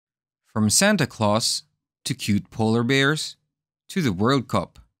From Santa Claus to cute polar bears to the World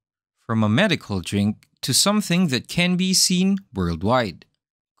Cup. From a medical drink to something that can be seen worldwide.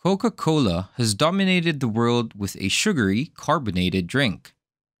 Coca-Cola has dominated the world with a sugary, carbonated drink.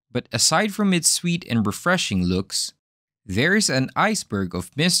 But aside from its sweet and refreshing looks, there's an iceberg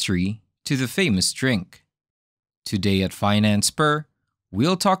of mystery to the famous drink. Today at FinanceSpur,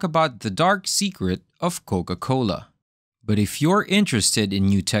 we'll talk about the dark secret of Coca-Cola. But if you're interested in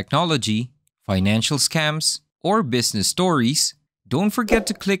new technology, financial scams, or business stories, don't forget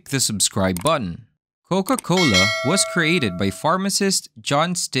to click the subscribe button. Coca-Cola was created by pharmacist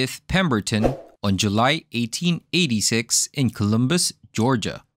John Pemberton on July 1886 in Columbus,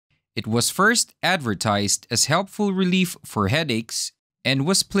 Georgia. It was first advertised as helpful relief for headaches and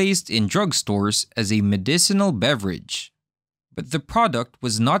was placed in drugstores as a medicinal beverage. But the product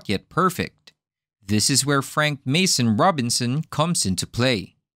was not yet perfect. This is where Frank Mason Robinson comes into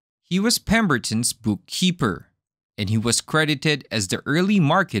play. He was Pemberton's bookkeeper, and he was credited as the early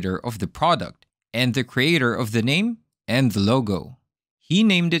marketer of the product and the creator of the name and the logo. He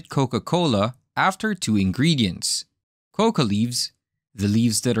named it Coca-Cola after two ingredients: coca leaves, the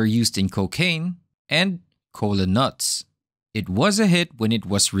leaves that are used in cocaine, and cola nuts. It was a hit when it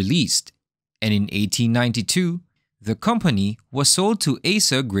was released, and in 1892, the company was sold to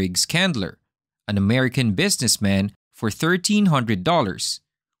Asa Candler, an American businessman, for $1,300,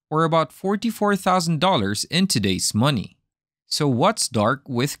 or about $44,000 in today's money. So what's dark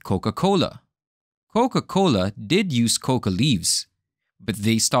with Coca-Cola? Coca-Cola did use coca leaves, but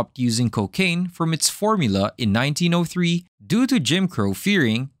they stopped using cocaine from its formula in 1903 due to Jim Crow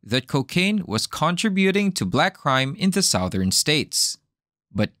fearing that cocaine was contributing to black crime in the southern states.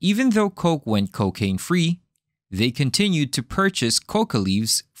 But even though Coke went cocaine-free, they continued to purchase coca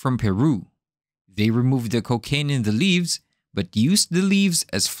leaves from Peru. They removed the cocaine in the leaves, but used the leaves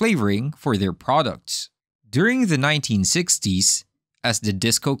as flavoring for their products. During the 1960s, as the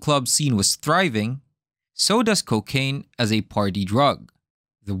disco club scene was thriving, so does cocaine as a party drug.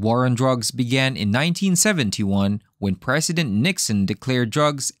 The war on drugs began in 1971 when President Nixon declared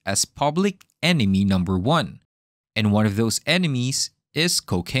drugs as public enemy number one, and one of those enemies is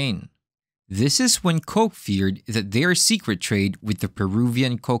cocaine. This is when Coke feared that their secret trade with the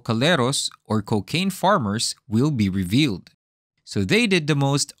Peruvian cocaleros or cocaine farmers will be revealed. So they did the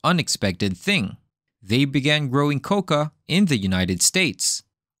most unexpected thing. They began growing coca in the United States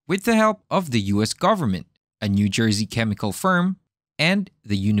with the help of the US government, a New Jersey chemical firm, and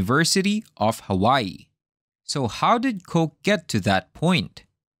the University of Hawaii. So how did Coke get to that point?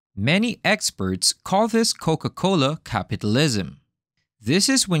 Many experts call this Coca-Cola capitalism. This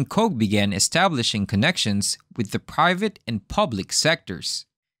is when Coke began establishing connections with the private and public sectors.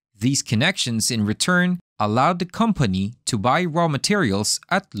 These connections in return allowed the company to buy raw materials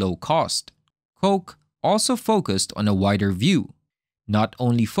at low cost. Coke also focused on a wider view, not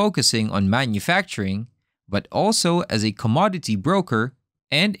only focusing on manufacturing, but also as a commodity broker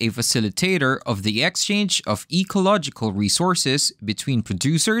and a facilitator of the exchange of ecological resources between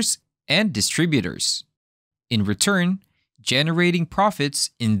producers and distributors, in return generating profits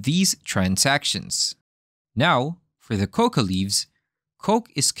in these transactions. Now, for the coca leaves,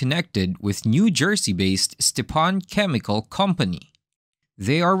 Coke is connected with New Jersey-based Stepan Chemical Company.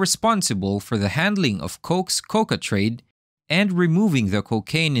 They are responsible for the handling of Coke's coca trade and removing the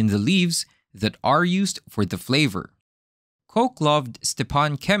cocaine in the leaves that are used for the flavor. Coke loved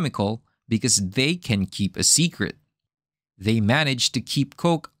Stepan Chemical because they can keep a secret. They managed to keep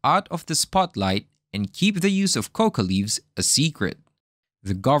Coke out of the spotlight and keep the use of coca leaves a secret.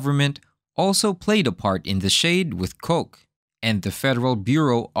 The government also played a part in the shade with Coke, and the Federal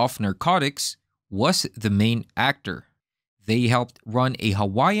Bureau of Narcotics was the main actor. They helped run a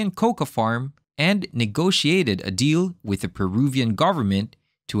Hawaiian coca farm and negotiated a deal with the Peruvian government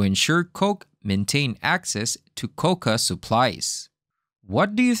to ensure Coke maintained access to coca supplies.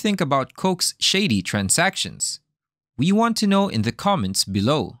 What do you think about Coke's shady transactions? We want to know in the comments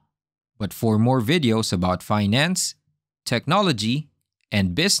below. But for more videos about finance, technology,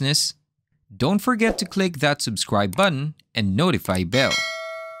 and business, don't forget to click that subscribe button and notify bell.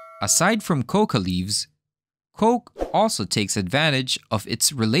 Aside from coca leaves, Coke also takes advantage of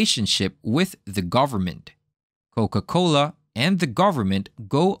its relationship with the government. Coca-Cola and the government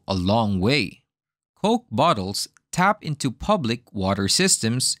go a long way. Coke bottles tap into public water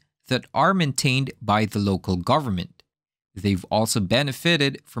systems that are maintained by the local government. They've also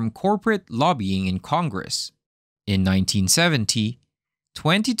benefited from corporate lobbying in Congress. In 1970,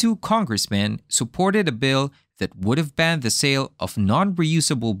 22 congressmen supported a bill that would have banned the sale of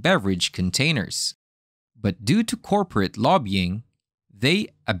non-reusable beverage containers. But due to corporate lobbying, they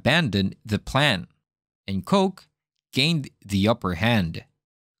abandoned the plan, and Coke gained the upper hand.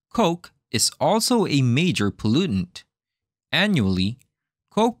 Coke is also a major pollutant. Annually,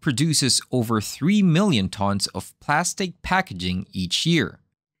 Coke produces over 3 million tons of plastic packaging each year,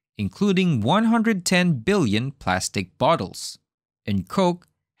 including 110 billion plastic bottles. And Coke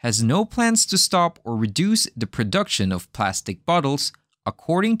has no plans to stop or reduce the production of plastic bottles,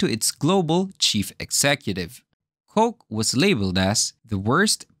 according to its global chief executive. Coke was labeled as the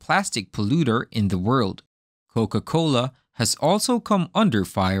worst plastic polluter in the world. Coca-Cola has also come under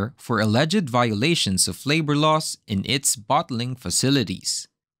fire for alleged violations of labor laws in its bottling facilities.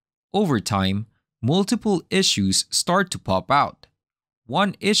 Over time, multiple issues start to pop out.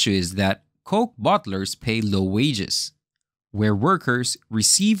 One issue is that Coke bottlers pay low wages, where workers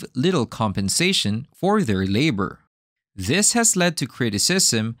receive little compensation for their labor. This has led to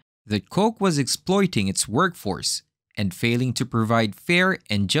criticism that Coke was exploiting its workforce and failing to provide fair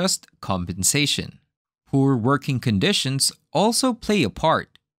and just compensation. Poor working conditions also play a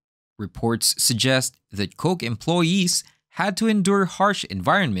part. Reports suggest that Coke employees had to endure harsh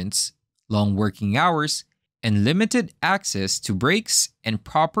environments, long working hours, and limited access to breaks and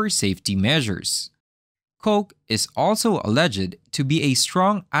proper safety measures. Coke is also alleged to be a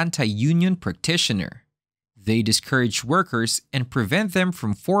strong anti-union practitioner. They discourage workers and prevent them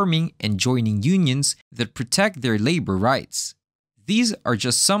from forming and joining unions that protect their labor rights. These are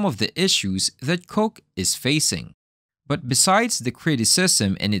just some of the issues that Coke is facing. But besides the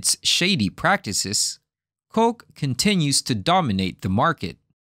criticism and its shady practices, Coke continues to dominate the market,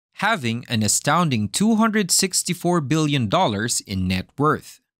 having an astounding $264 billion in net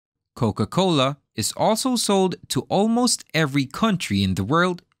worth. Coca-Cola is also sold to almost every country in the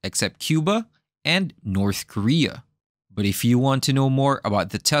world except Cuba and North Korea. But if you want to know more about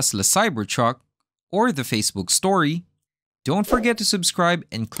the Tesla Cybertruck or the Facebook story, don't forget to subscribe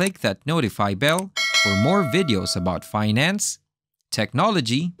and click that notify bell for more videos about finance,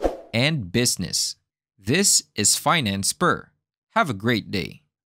 technology, and business. This is FinanceSpur. Have a great day.